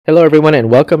Hello everyone and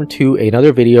welcome to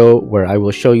another video where I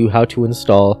will show you how to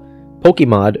install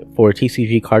Pokemod for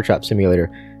TCG Card Shop Simulator.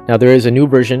 Now there is a new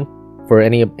version for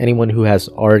anyone who has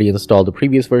already installed the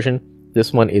previous version.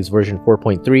 This one is version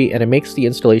 4.3 and it makes the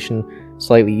installation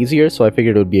slightly easier, so I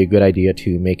figured it would be a good idea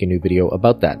to make a new video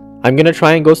about that. I'm going to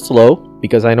try and go slow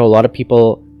because I know a lot of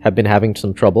people have been having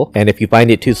some trouble, and if you find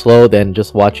it too slow then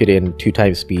just watch it in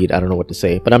 2x speed. I don't know what to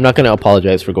say, but I'm not going to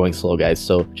apologize for going slow, guys,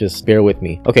 so just bear with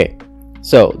me. Okay.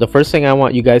 So the first thing I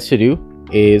want you guys to do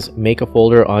is make a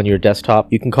folder on your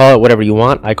desktop. You can call it whatever you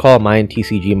want. I call mine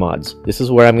TCG Mods. This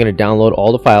is where I'm going to download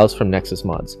all the files from Nexus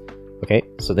Mods. Okay,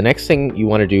 so the next thing you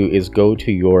want to do is go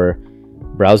to your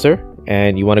browser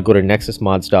and you want to go to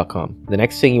nexusmods.com. The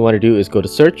next thing you want to do is go to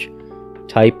search,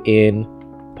 type in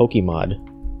Pokemod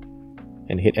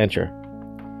and hit enter.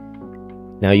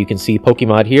 Now you can see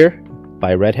Pokemod here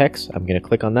by Red Hex. I'm going to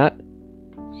click on that.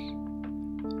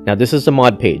 Now this is the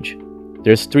mod page.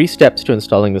 There's 3 steps to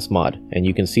installing this mod, and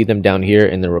you can see them down here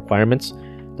in the requirements.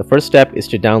 The first step is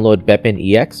to download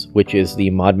BepInEx, which is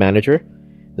the mod manager.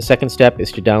 The second step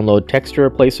is to download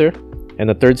TextureReplacer, and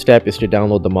the third step is to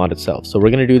download the mod itself. So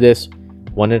we're going to do this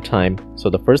one at a time.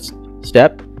 So the first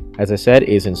step, as I said,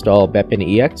 is install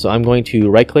BepInEx. So I'm going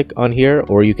to right click on here,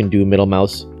 or you can do middle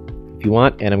mouse if you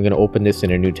want, and I'm going to open this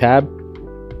in a new tab.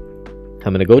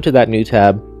 I'm going to go to that new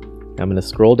tab, I'm going to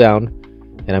scroll down,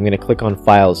 and I'm going to click on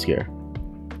files here.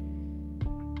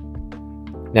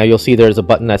 Now you'll see there's a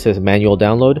button that says manual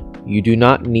download. You do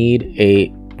not need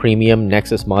a premium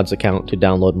Nexus Mods account to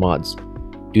download mods.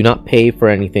 Do not pay for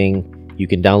anything. You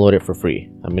can download it for free.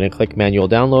 I'm going to click manual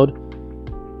download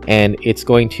and it's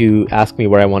going to ask me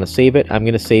where I want to save it. I'm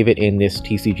going to save it in this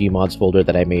TCG Mods folder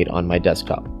that I made on my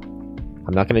desktop.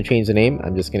 I'm not going to change the name.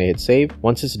 I'm just going to hit save.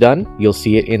 Once it's done, you'll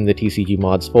see it in the TCG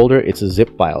Mods folder. It's a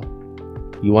zip file.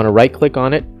 You want to right click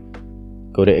on it,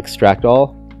 go to extract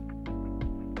all,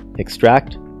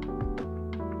 extract.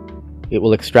 It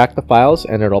will extract the files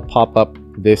and it'll pop up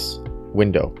this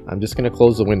window. I'm just going to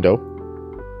close the window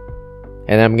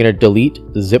and I'm going to delete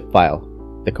the zip file,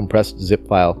 the compressed zip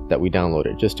file that we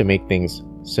downloaded, just to make things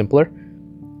simpler.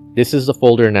 This is the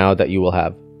folder now that you will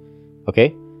have.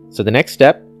 Okay, so the next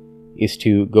step is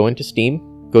to go into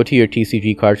Steam, go to your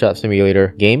TCG Card Shop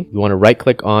Simulator game. You want to right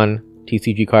click on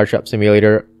TCG Card Shop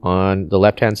Simulator on the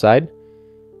left hand side,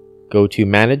 go to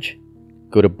manage,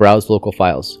 go to browse local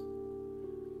files.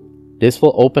 This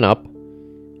will open up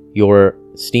your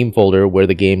Steam folder where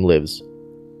the game lives.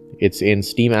 It's in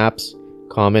Steam Apps,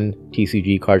 Common,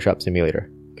 TCG Card Shop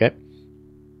Simulator. Okay.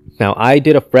 Now I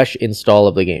did a fresh install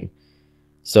of the game.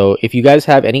 So if you guys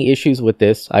have any issues with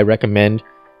this, I recommend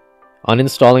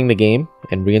uninstalling the game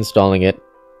and reinstalling it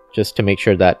just to make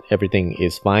sure that everything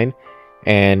is fine.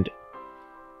 And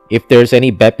if there's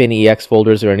any BepInEx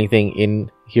folders or anything in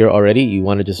here already, you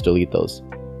want to just delete those.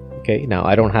 Okay, now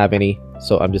I don't have any,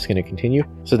 so I'm just going to continue.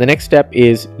 So the next step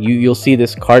is you'll see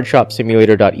this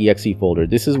cardshopsimulator.exe folder.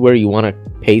 This is where you want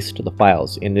to paste the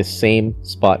files in this same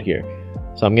spot here.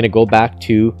 So I'm going to go back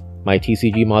to my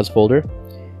TCG Mods folder.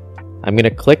 I'm going to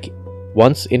click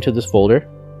once into this folder,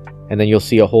 and then you'll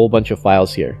see a whole bunch of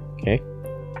files here. Okay,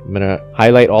 I'm going to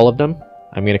highlight all of them.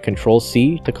 I'm going to Control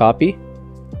C to copy.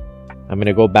 I'm going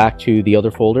to go back to the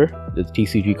other folder, the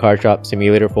TCG Card Shop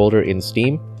Simulator folder in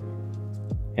Steam.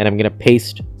 And I'm going to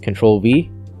paste Control V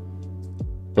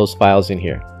those files in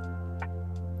here.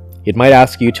 It might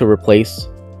ask you to replace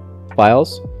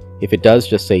files. If it does,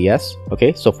 just say yes.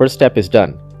 Okay, so first step is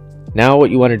done. Now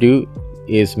what you want to do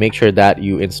is make sure that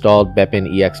you installed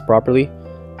BepInEx properly.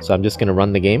 So I'm just going to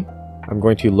run the game. I'm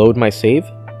going to load my save.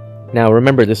 Now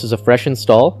remember, this is a fresh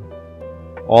install.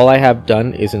 All I have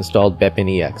done is installed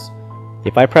BepInEx.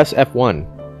 If I press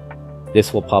F1,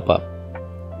 this will pop up.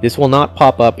 This will not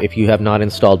pop up if you have not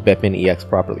installed BepInEx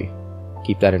properly.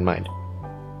 Keep that in mind.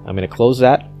 I'm going to close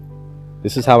that.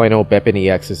 This is how I know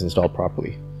BepInEx is installed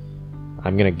properly.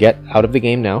 I'm going to get out of the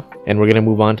game now, and we're going to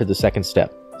move on to the second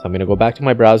step. So I'm going to go back to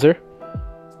my browser.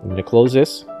 I'm going to close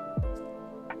this.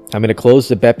 I'm going to close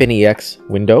the BepInEx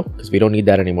window because we don't need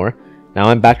that anymore. Now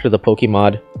I'm back to the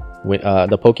Pokemod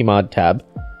tab.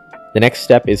 The next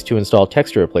step is to install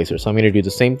TextureReplacer. So I'm going to do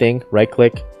the same thing. Right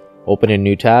click, open a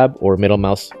new tab, or middle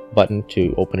mouse button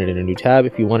to open it in a new tab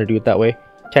if you want to do it that way.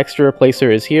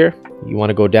 TextureReplacer is here. You want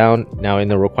to go down. Now in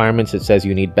the requirements it says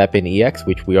you need BepInEx,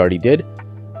 which we already did.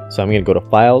 So I'm going to go to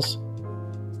Files.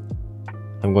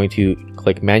 I'm going to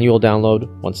click Manual Download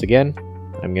once again.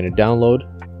 I'm going to download.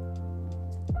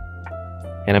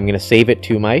 And I'm going to save it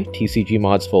to my TCG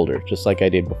Mods folder, just like I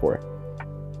did before.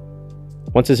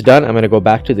 Once it's done, I'm going to go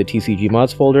back to the TCG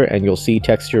Mods folder and you'll see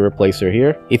TextureReplacer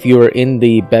here. If you are in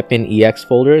the BepInEx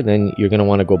folder, then you're going to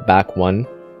want to go back one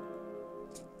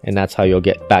and that's how you'll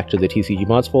get back to the TCG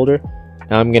mods folder.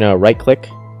 Now I'm going to right click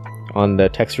on the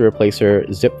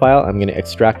TextureReplacer zip file. I'm going to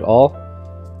extract all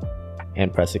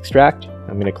and press extract.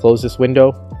 I'm going to close this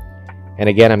window, and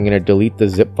again I'm going to delete the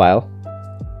zip file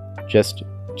just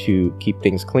to keep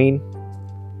things clean.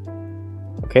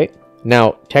 Okay,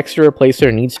 now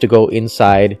TextureReplacer needs to go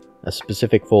inside a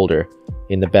specific folder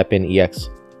in the BepInEx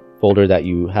folder that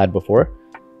you had before.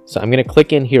 So I'm going to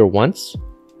click in here once.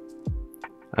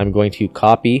 I'm going to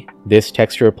copy this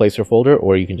TextureReplacer folder,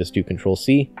 or you can just do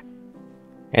Control-C.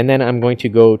 And then I'm going to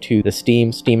go to the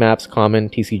Steam Apps Common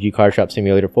TCG Card Shop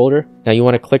Simulator folder. Now you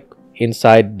want to click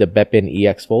inside the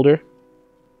BepInEx folder.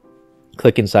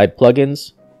 Click inside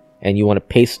Plugins, and you want to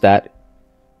paste that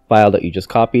file that you just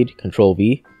copied,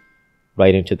 Control-V,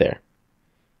 right into there.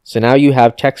 So now you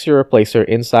have TextureReplacer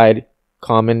inside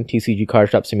Common TCG Card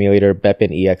Shop Simulator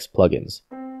BepInEx plugins.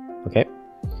 Okay,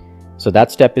 so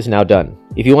that step is now done.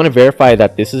 If you want to verify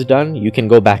that this is done, you can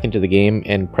go back into the game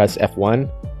and press F1,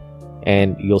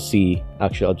 and you'll see,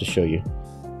 actually I'll just show you.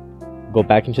 Go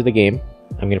back into the game,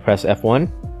 I'm going to press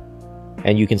F1,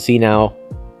 and you can see now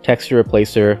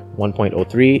TextureReplacer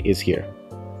 1.03 is here.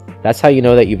 That's how you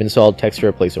know that you've installed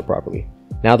TextureReplacer properly.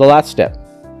 Now the last step,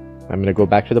 I'm going to go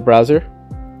back to the browser.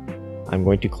 I'm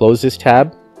going to close this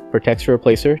tab for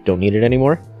TextureReplacer, don't need it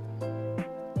anymore.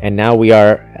 And now we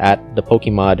are at the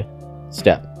Pokemod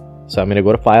step. So I'm going to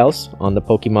go to Files on the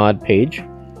Pokemod page.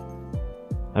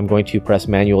 I'm going to press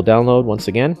Manual Download once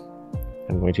again.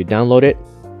 I'm going to download it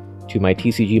to my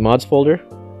TCG Mods folder.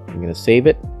 I'm going to save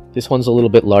it. This one's a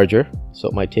little bit larger, so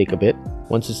it might take a bit.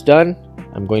 Once it's done,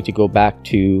 I'm going to go back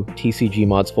to TCG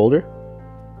Mods folder.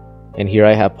 And here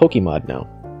I have Pokemod now,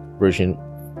 version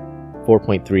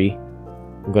 4.3.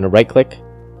 I'm going to right click,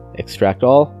 extract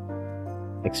all,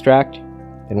 extract,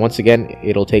 and once again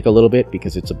it'll take a little bit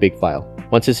because it's a big file.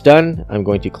 Once it's done, I'm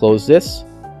going to close this.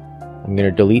 I'm going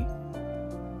to delete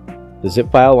the zip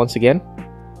file once again.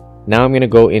 Now I'm going to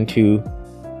go into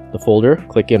the folder,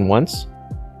 click in once,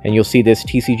 and you'll see this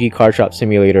TCG Card Shop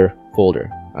Simulator folder.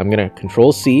 I'm going to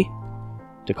Control-C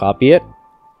to copy it.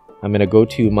 I'm going to go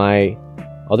to my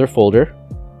other folder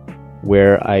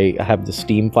where I have the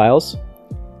Steam files.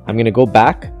 I'm going to go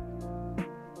back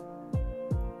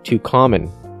to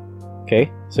Common.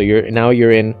 Okay, so you're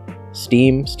in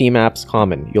Steam Apps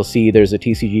Common. You'll see there's a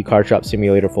TCG Card Shop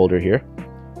Simulator folder here.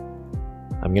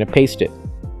 I'm going to paste it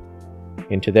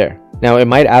into there. Now it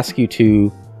might ask you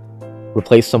to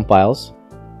replace some files.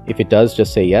 If it does,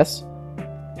 just say yes,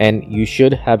 and you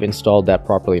should have installed that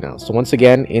properly now. So once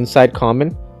again, inside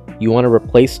Common, you want to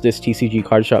replace this TCG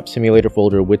Card Shop Simulator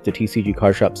folder with the TCG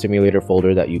Card Shop Simulator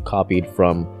folder that you copied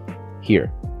from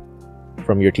here,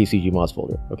 from your TCG Mods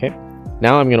folder. Okay,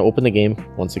 now I'm going to open the game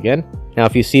once again. Now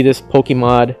if you see this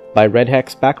Pokemod by Red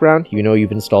Hex background, you know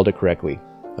you've installed it correctly.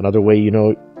 Another way you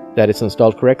know that it's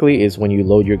installed correctly is when you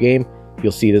load your game,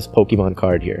 you'll see this Pokemon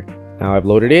card here. Now I've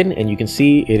loaded in, and you can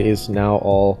see it is now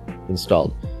all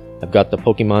installed. I've got the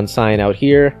Pokemon sign out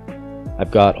here.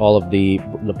 I've got all of the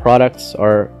products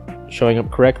are showing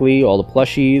up correctly, all the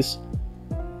plushies,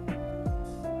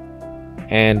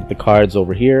 and the cards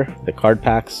over here, the card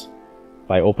packs.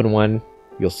 If I open one,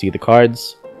 you'll see the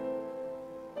cards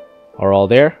are all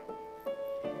there.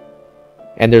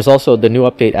 And there's also the new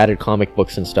update added comic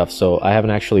books and stuff, so I haven't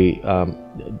actually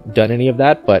done any of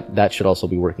that, but that should also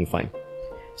be working fine.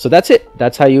 So that's it.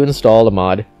 That's how you install a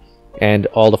mod and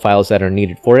all the files that are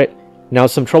needed for it. Now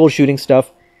some troubleshooting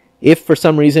stuff. If for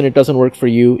some reason it doesn't work for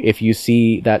you, if you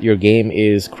see that your game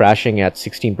is crashing at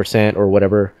 16% or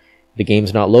whatever, the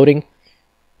game's not loading,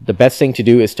 the best thing to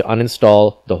do is to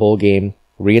uninstall the whole game,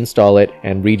 reinstall it,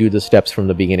 and redo the steps from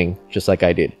the beginning, just like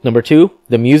I did. Number 2,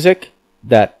 the music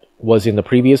that was in the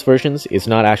previous versions is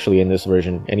not actually in this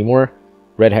version anymore.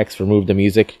 Red Hex removed the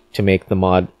music to make the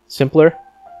mod simpler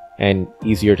and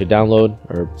easier to download,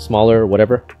 or smaller, or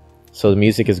whatever. So the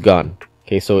music is gone.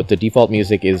 Okay, so the default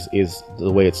music is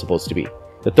the way it's supposed to be.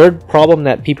 The third problem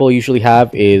that people usually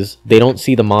have is they don't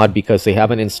see the mod because they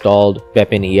haven't installed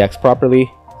BepInEx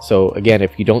properly. So again,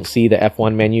 if you don't see the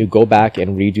F1 menu, go back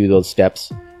and redo those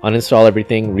steps. Uninstall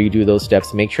everything, redo those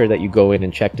steps. Make sure that you go in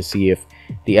and check to see if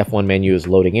the F1 menu is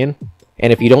loading in.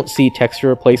 And if you don't see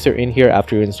TextureReplacer in here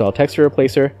after you install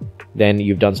TextureReplacer, then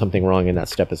you've done something wrong in that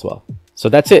step as well. So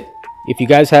that's it. If you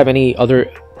guys have any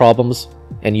other problems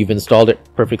and you've installed it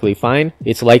perfectly fine,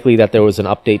 it's likely that there was an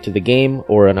update to the game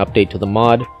or an update to the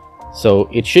mod. So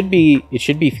it should be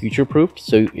future-proofed,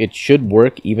 so it should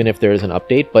work even if there is an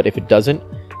update. But if it doesn't,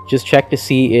 just check to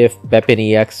see if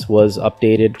BepInEx was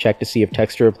updated, check to see if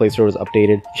TextureReplacer was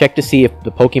updated, check to see if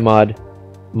the Pokemod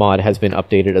mod has been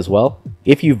updated as well.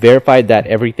 If you verified that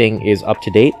everything is up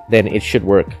to date, then it should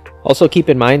work. Also keep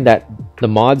in mind that the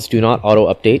mods do not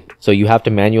auto update, so you have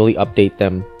to manually update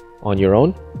them on your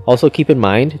own. Also keep in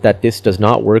mind that this does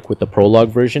not work with the prologue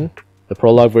version. The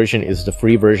prologue version is the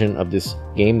free version of this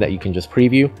game that you can just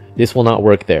preview. This will not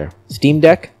work there. Steam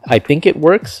Deck, I think it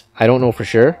works. I don't know for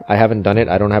sure. I haven't done it.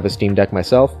 I don't have a Steam Deck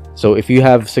myself. So if you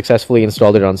have successfully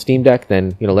installed it on Steam Deck,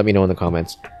 then let me know in the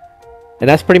comments. And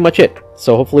that's pretty much it.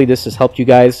 So hopefully this has helped you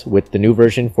guys with the new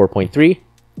version 4.3.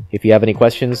 If you have any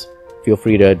questions, feel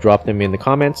free to drop them in the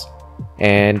comments.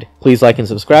 And please like and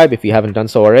subscribe if you haven't done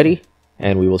so already.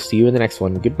 And we will see you in the next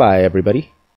one. Goodbye, everybody.